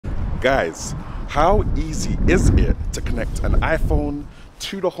Guys, how easy is it to connect an iPhone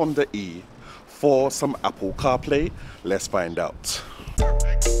to the Honda E for some Apple CarPlay? Let's find out.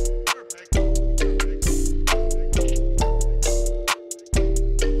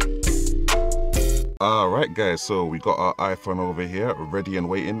 Alright guys, so we got our iPhone over here, ready and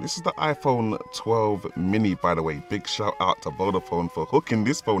waiting. This is the iPhone 12 mini, by the way. Big shout out to Vodafone for hooking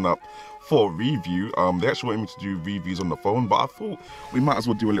this phone up for review. They actually wanted me to do reviews on the phone, but I thought we might as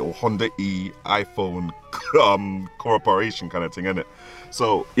well do a little Honda E iPhone cooperation kind of thing, innit?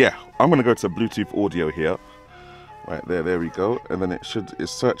 So yeah, I'm gonna go to Bluetooth audio here. Right there we go. And then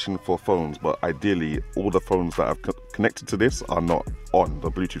it's searching for phones, but ideally all the phones that I've connected to this are not on, the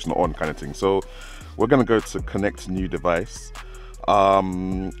Bluetooth's not on kind of thing. So we're gonna go to connect new device.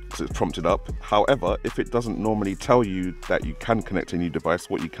 So it's prompted up. However, if it doesn't normally tell you that you can connect a new device,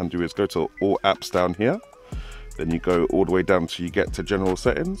 what you can do is go to all apps down here. Then you go all the way down till you get to general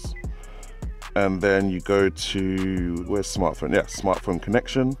settings. And then you go to, where's smartphone? Yeah, smartphone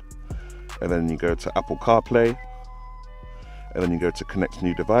connection. And then you go to Apple CarPlay. And then you go to connect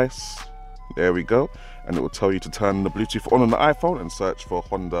new device. There we go. And it will tell you to turn the Bluetooth on the iPhone and search for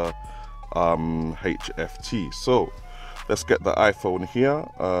Honda HFT. So let's get the iPhone here.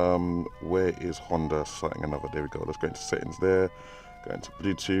 Where is Honda? Starting another. There we go. Let's go into settings there. Go into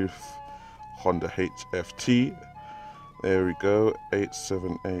Bluetooth. Honda HFT. There we go.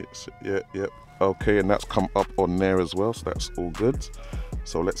 878. Yeah. Okay, and that's come up on there as well. So that's all good.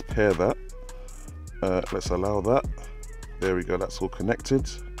 So let's pair that. Let's allow that. There we go. That's all connected.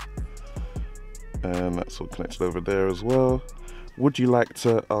 And that's all connected over there as well. Would you like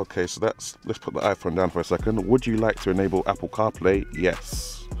to, okay, so let's put the iPhone down for a second. Would you like to enable Apple CarPlay?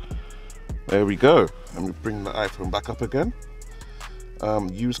 Yes. There we go. Let me bring the iPhone back up again.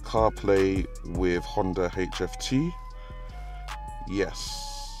 Use CarPlay with Honda HFT.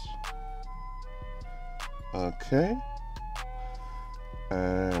 Yes. Okay.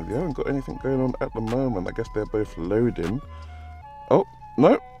 And we haven't got anything going on at the moment. I guess they're both loading. Oh,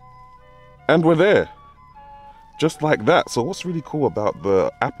 no. And we're there. Just like that. So what's really cool about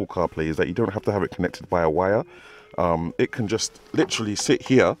the Apple CarPlay is that you don't have to have it connected by a wire. It can just literally sit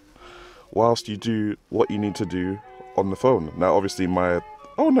here whilst you do what you need to do on the phone. Now obviously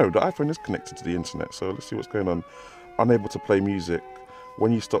oh no, the iPhone is connected to the internet. So let's see what's going on. Unable to play music.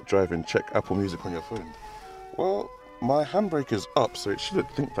 When you stop driving, check Apple Music on your phone. Well, my handbrake is up, so it shouldn't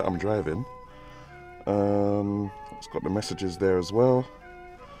think that I'm driving. It's got the messages there as well.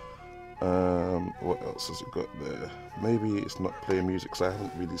 What else has it got there? Maybe it's not playing music, so I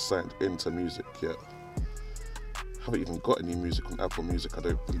haven't really signed into music yet. Haven't even got any music on Apple Music, I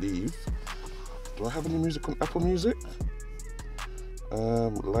don't believe. Do I have any music on Apple Music?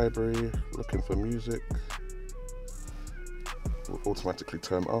 Library, looking for music. Will automatically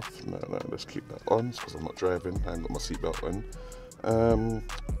turn off. No, let's keep that on because I'm not driving. I haven't got my seatbelt on.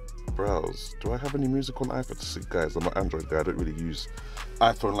 Browse. Do I have any music on iPhone? See, guys, I'm an Android guy. I don't really use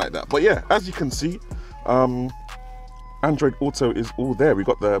iPhone like that. But yeah, as you can see, Android Auto is all there. We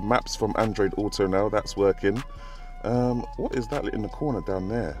got the maps from Android Auto now. That's working. What is that in the corner down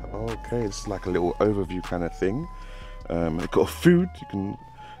there? Okay, this is like a little overview kind of thing. It got food. You can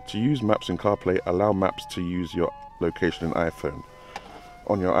to use maps in CarPlay. Allow maps to use your location in iPhone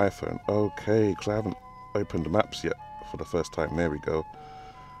on your iPhone. Okay, because I haven't opened maps yet for the first time. There we go.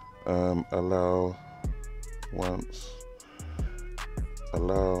 Allow once.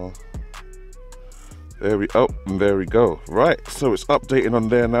 Allow. There we go. Right, so it's updating on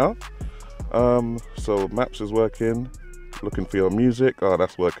there now. So maps is working. Looking for your music. Oh,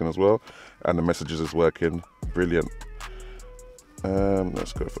 that's working as well. And the messages is working. Brilliant.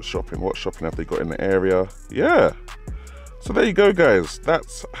 Let's go for shopping. What shopping have they got in the area? Yeah. So there you go, guys.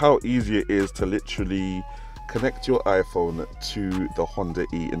 That's how easy it is to literally connect your iPhone to the Honda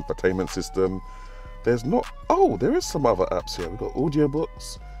E infotainment system. There's not, oh, there is some other apps here. We've got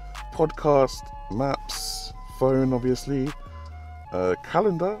audiobooks, podcast, maps, phone, obviously.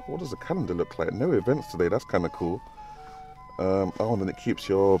 Calendar. What does the calendar look like? No events today. That's kind of cool. Oh, and then it keeps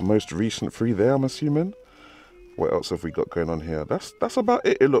your most recent free there, I'm assuming. What else have we got going on here? That's about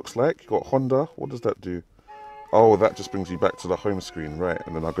it looks like. You got Honda. What does that do? Oh, that just brings you back to the home screen, right?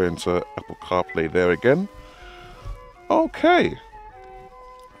 And then I'll go into Apple CarPlay there again. Okay.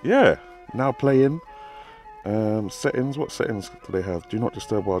 Yeah, now playing. Settings, what settings do they have? Do not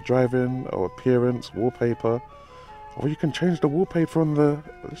disturb while driving, or appearance, wallpaper. Or you can change the wallpaper on the,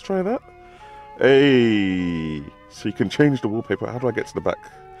 let's try that. Hey, so you can change the wallpaper. How do I get to the back?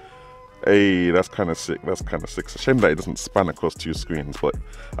 Hey, that's kind of sick. That's kind of sick. It's a shame that it doesn't span across two screens, but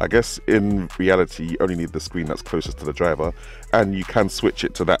I guess in reality, you only need the screen that's closest to the driver, and you can switch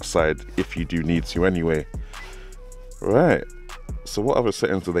it to that side if you do need to anyway. Right. So what other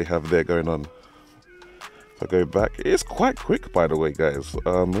settings do they have there going on? If I go back, it's quite quick, by the way, guys.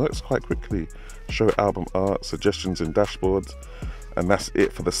 Let's quite quickly show album art, suggestions in dashboards, and that's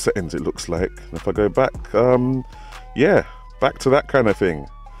it for the settings, it looks like. And if I go back, yeah, back to that kind of thing.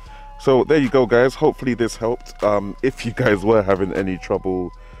 So there you go, guys. Hopefully this helped. If you guys were having any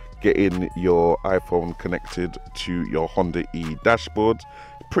trouble getting your iPhone connected to your Honda E dashboard,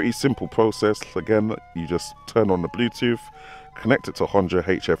 pretty simple process. Again, you just turn on the Bluetooth, connect it to Honda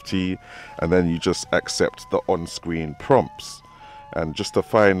HFT, and then you just accept the on-screen prompts. And just to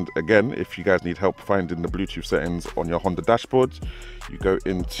find, again, if you guys need help finding the Bluetooth settings on your Honda dashboard, you go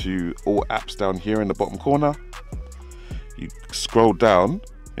into all apps down here in the bottom corner. You scroll down,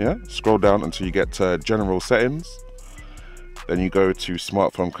 scroll down until you get to general settings. Then you go to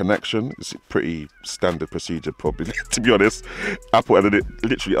smartphone connection. It's a pretty standard procedure, probably, to be honest. Apple, and then it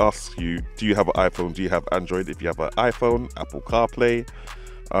literally asks you, do you have an iPhone? Do you have Android? If you have an iPhone, Apple CarPlay,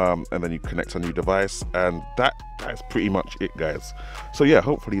 and then you connect a new device, and that's pretty much it, guys. So yeah,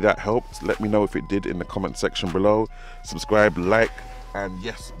 hopefully that helped. Let me know if it did in the comment section below. Subscribe, like, and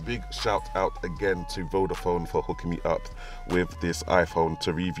yes, big shout out again to Vodafone for hooking me up with this iPhone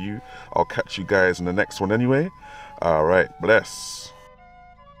to review. I'll catch you guys in the next one anyway. All right, bless.